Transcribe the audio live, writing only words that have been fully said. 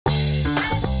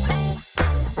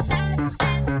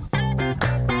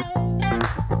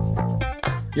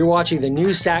You're watching the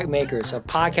new Stack Makers, a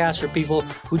podcast for people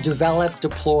who develop,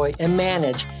 deploy, and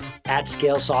manage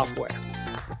at-scale software.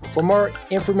 For more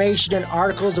information and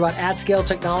articles about at-scale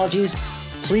technologies,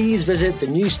 please visit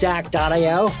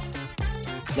thenewstack.io.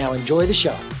 Now enjoy the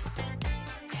show.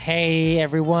 Hey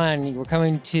everyone, we're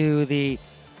coming to the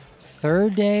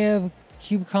third day of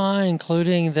KubeCon,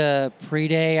 including the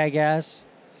pre-day, I guess.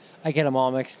 I get them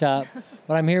all mixed up.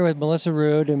 But I'm here with Melissa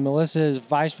Rood, and Melissa is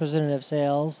Vice President of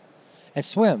Sales at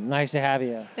Swimm. Nice to have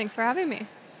you. Thanks for having me.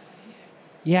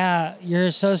 Yeah, your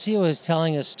associate was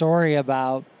telling a story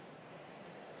about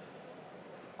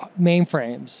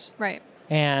mainframes. Right.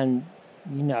 And,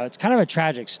 you know, it's kind of a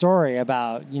tragic story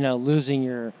about, you know, losing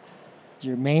your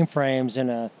mainframes in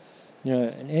a, you know,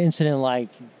 an incident like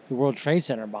the World Trade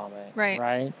Center bombing. Right.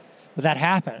 Right? But that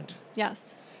happened.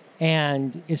 Yes.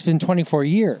 And it's been 24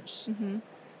 years. Mm-hmm.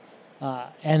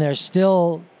 And they're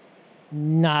still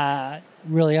not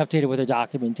really updated with their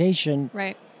documentation.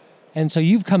 Right. And so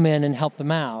you've come in and helped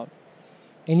them out.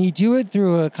 And you do it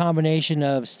through a combination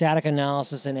of static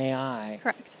analysis and AI.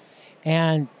 Correct.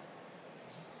 And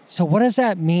so what does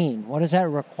that mean? What does that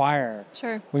require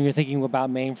when you're thinking about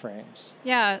mainframes?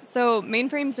 Yeah, so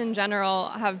mainframes in general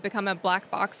have become a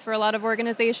black box for a lot of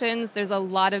organizations. There's a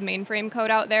lot of mainframe code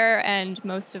out there, and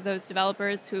most of those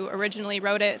developers who originally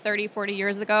wrote it 30, 40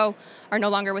 years ago are no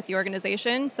longer with the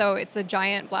organization. So it's a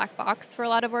giant black box for a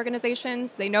lot of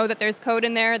organizations. They know that there's code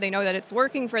in there, they know that it's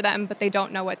working for them, but they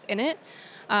don't know what's in it.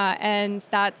 And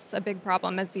that's a big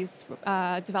problem as these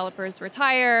developers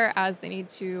retire, as they need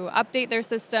to update their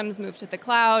systems, move to the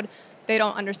cloud. They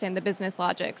don't understand the business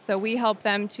logic. So we help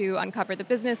them to uncover the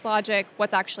business logic,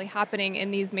 what's actually happening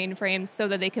in these mainframes, so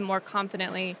that they can more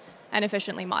confidently and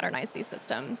efficiently modernize these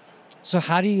systems. So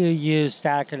how do you use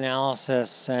static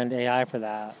analysis and AI for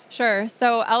that? Sure.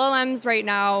 So LLMs right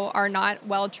now are not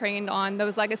well trained on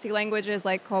those legacy languages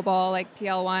like COBOL, like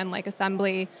PL1, like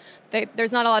assembly.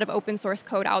 There's not a lot of open source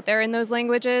code out there in those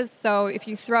languages. So if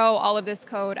you throw all of this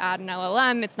code at an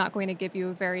LLM, it's not going to give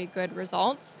you very good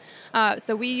results.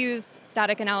 So we use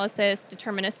static analysis,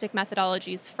 deterministic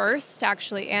methodologies first to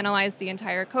actually analyze the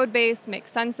entire code base, make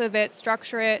sense of it,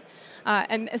 structure it,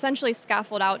 and essentially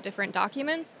scaffold out different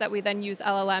documents that we then use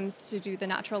LLMs to do the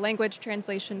natural language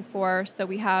translation for. So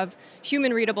we have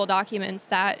human-readable documents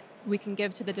that we can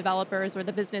give to the developers or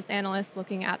the business analysts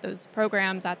looking at those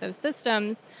programs, at those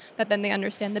systems, that then they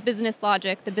understand the business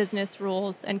logic, the business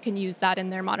rules, and can use that in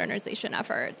their modernization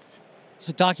efforts.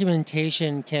 So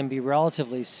documentation can be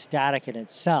relatively static in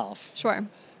itself. Sure.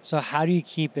 So how do you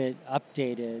keep it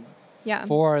updated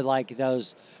for like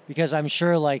those? Because I'm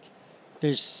sure like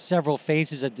there's several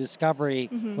phases of discovery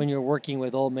when you're working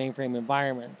with old mainframe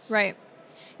environments. Right.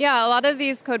 Yeah, a lot of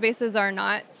these code bases are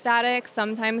not static.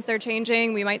 Sometimes they're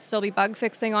changing. We might still be bug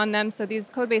fixing on them. So these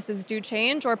code bases do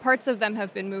change, or parts of them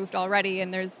have been moved already,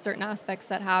 and there's certain aspects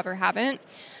that have or haven't.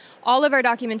 All of our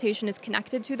documentation is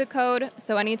connected to the code,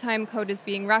 so anytime code is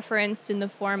being referenced in the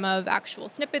form of actual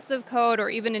snippets of code or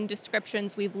even in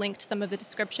descriptions, we've linked some of the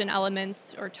description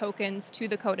elements or tokens to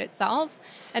the code itself.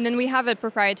 And then we have a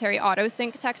proprietary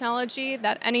auto-sync technology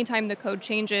that anytime the code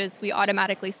changes, we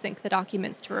automatically sync the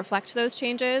documents to reflect those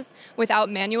changes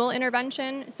without manual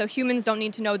intervention. So humans don't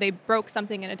need to know they broke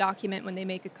something in a document when they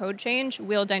make a code change.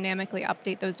 We'll dynamically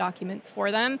update those documents for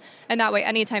them. And that way,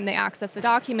 anytime they access the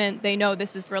document, they know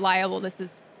this is reliable. This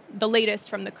is the latest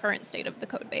from the current state of the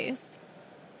code base.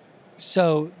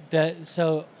 So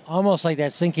almost like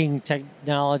that syncing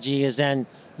technology is then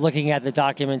looking at the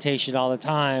documentation all the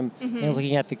time and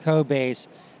looking at the code base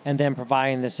and then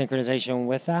providing the synchronization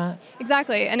with that?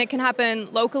 Exactly, and it can happen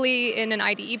locally in an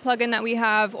IDE plugin that we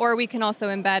have, or we can also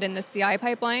embed in the CI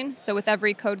pipeline. So with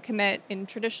every code commit in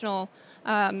traditional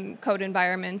code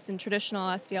environments, in traditional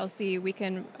SDLC, we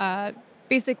can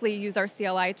basically use our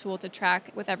CLI tool to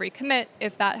track with every commit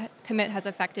if that commit has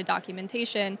affected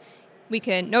documentation. We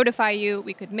can notify you,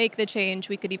 we could make the change,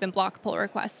 we could even block pull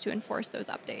requests to enforce those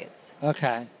updates.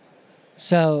 Okay.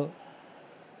 So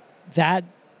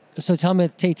tell me,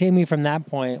 take me from that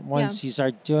point. Once you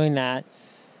start doing that,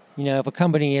 you know, if a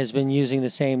company has been using the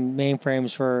same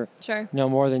mainframes for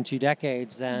more than 2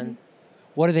 decades, then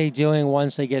what are they doing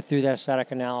once they get through that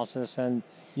static analysis and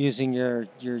using your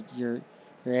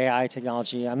your AI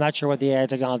technology. I'm not sure what the AI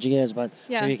technology is, but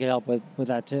maybe you could help with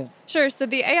that too. Sure. So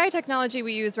the AI technology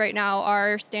we use right now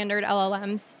are standard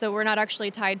LLMs. So we're not actually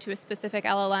tied to a specific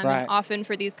LLM. Right. And often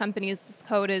for these companies, this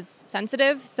code is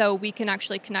sensitive. So we can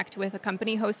actually connect with a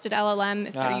company-hosted LLM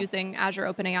if they're using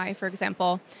Azure OpenAI, for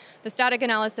example. The static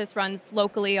analysis runs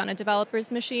locally on a developer's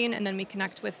machine, and then we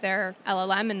connect with their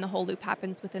LLM, and the whole loop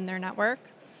happens within their network.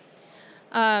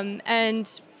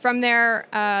 And from there,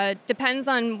 depends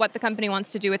on what the company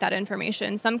wants to do with that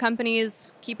information. Some companies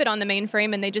keep it on the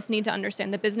mainframe and they just need to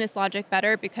understand the business logic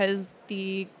better because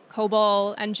the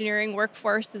COBOL engineering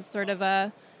workforce is sort of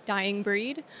a dying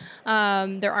breed.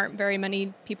 There aren't very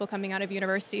many people coming out of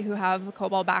university who have a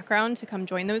COBOL background to come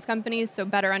join those companies, so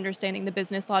better understanding the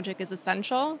business logic is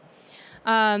essential.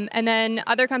 And then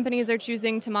other companies are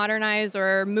choosing to modernize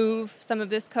or move some of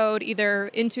this code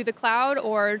either into the cloud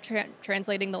or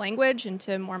translating the language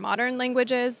into more modern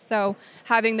languages. So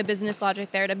having the business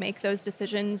logic there to make those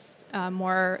decisions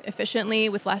more efficiently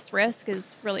with less risk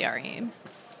is really our aim.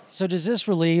 So does this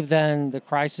relieve then the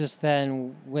crisis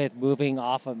then with moving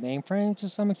off of mainframe to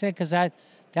some extent? Because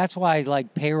that's why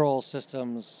like payroll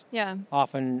systems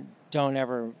often don't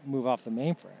ever move off the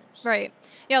mainframes. Right.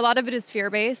 Yeah, a lot of it is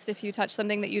fear-based. If you touch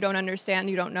something that you don't understand,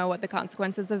 you don't know what the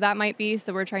consequences of that might be.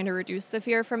 So we're trying to reduce the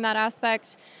fear from that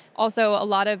aspect. Also, a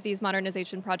lot of these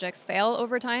modernization projects fail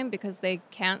over time because they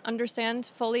can't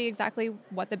understand fully exactly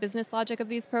what the business logic of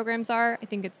these programs are. I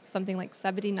think it's something like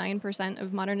 79%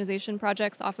 of modernization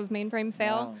projects off of mainframe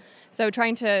fail. Wow. So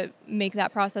trying to make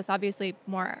that process obviously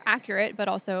more accurate, but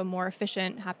also more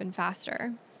efficient, happen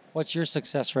faster. What's your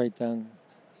success rate then?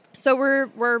 So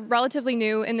we're relatively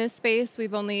new in this space.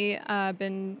 We've only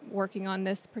been working on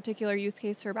this particular use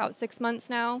case for about 6 months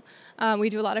now. We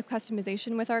do a lot of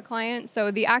customization with our clients,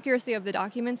 so the accuracy of the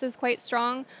documents is quite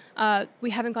strong.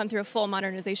 We haven't gone through a full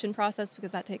modernization process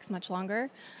because that takes much longer.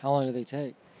 How long do they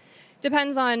take?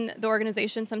 Depends on the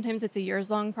organization. Sometimes it's a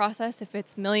years-long process. If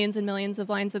it's millions and millions of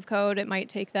lines of code, it might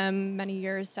take them many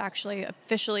years to actually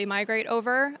officially migrate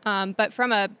over. But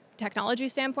from a technology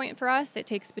standpoint for us, it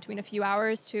takes between a few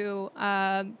hours to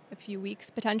a few weeks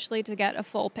potentially to get a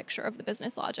full picture of the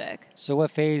business logic. So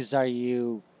what phase are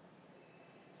you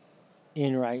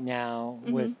in right now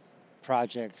with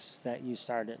projects that you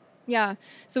started? Yeah,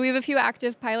 so we have a few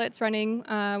active pilots running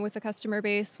with a customer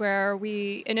base where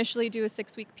we initially do a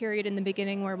 6-week period in the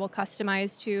beginning where we'll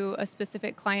customize to a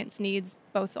specific client's needs,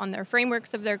 both on their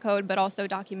frameworks of their code, but also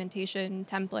documentation,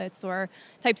 templates, or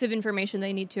types of information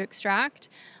they need to extract.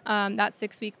 That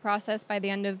 6-week process, by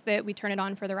the end of it, we turn it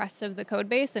on for the rest of the code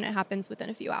base, and it happens within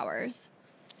a few hours.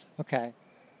 Okay.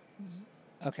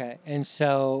 Okay, and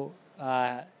so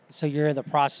so you're in the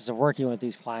process of working with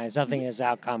these clients. Nothing has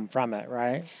outcome from it,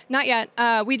 right? Not yet.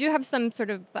 We do have some sort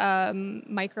of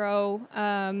micro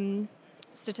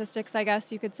statistics, I guess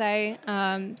you could say.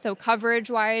 So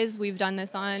coverage-wise, we've done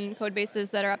this on code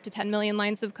bases that are up to 10 million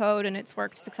lines of code, and it's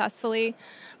worked successfully.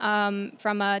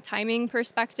 From a timing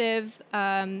perspective,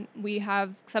 we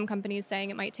have some companies saying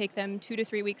it might take them 2 to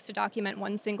 3 weeks to document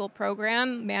one single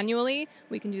program manually.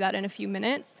 We can do that in a few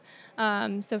minutes.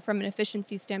 So from an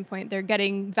efficiency standpoint, they're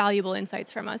getting valuable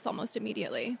insights from us almost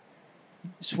immediately.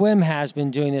 Swimm has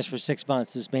been doing this for 6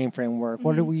 months, this mainframe work.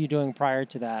 What were you doing prior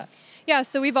to that? Yeah,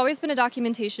 so we've always been a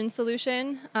documentation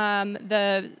solution.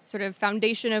 The sort of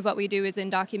foundation of what we do is in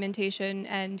documentation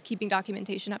and keeping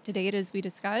documentation up to date, as we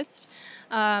discussed.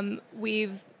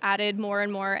 We've added more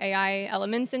and more AI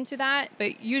elements into that,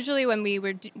 but usually when we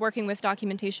were working with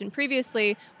documentation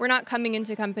previously, we're not coming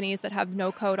into companies that have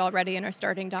no code already and are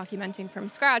starting documenting from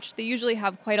scratch. They usually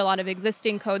have quite a lot of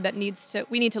existing code that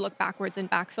we need to look backwards and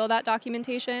backfill that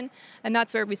documentation, and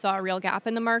that's where we saw a real gap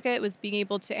in the market, was being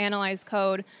able to analyze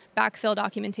code, backfill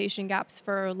documentation gaps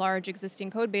for large existing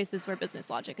code bases where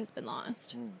business logic has been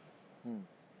lost.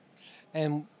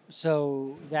 And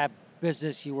so that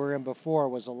business you were in before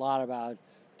was a lot about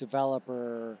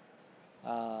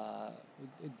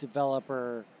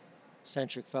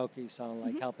developer-centric focus on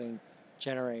like helping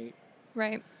generate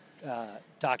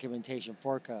documentation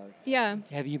for code. Yeah.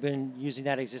 Have you been using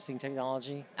that existing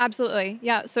technology? Absolutely.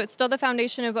 Yeah. So it's still the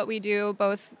foundation of what we do,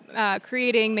 both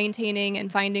creating, maintaining,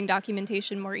 and finding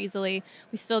documentation more easily.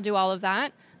 We still do all of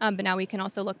that, but now we can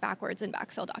also look backwards and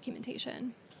backfill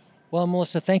documentation. Well,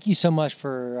 Melissa, thank you so much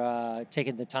for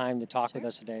taking the time to talk with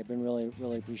us today. I've been really,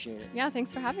 really appreciate it. Yeah,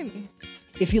 thanks for having me.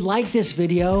 If you like this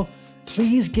video,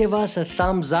 please give us a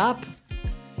thumbs up.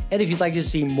 And if you'd like to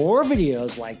see more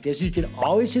videos like this, you can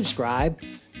always subscribe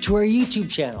to our YouTube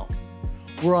channel.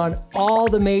 We're on all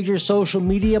the major social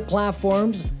media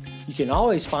platforms. You can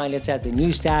always find us at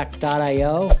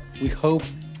thenewstack.io. We hope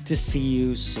to see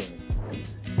you soon.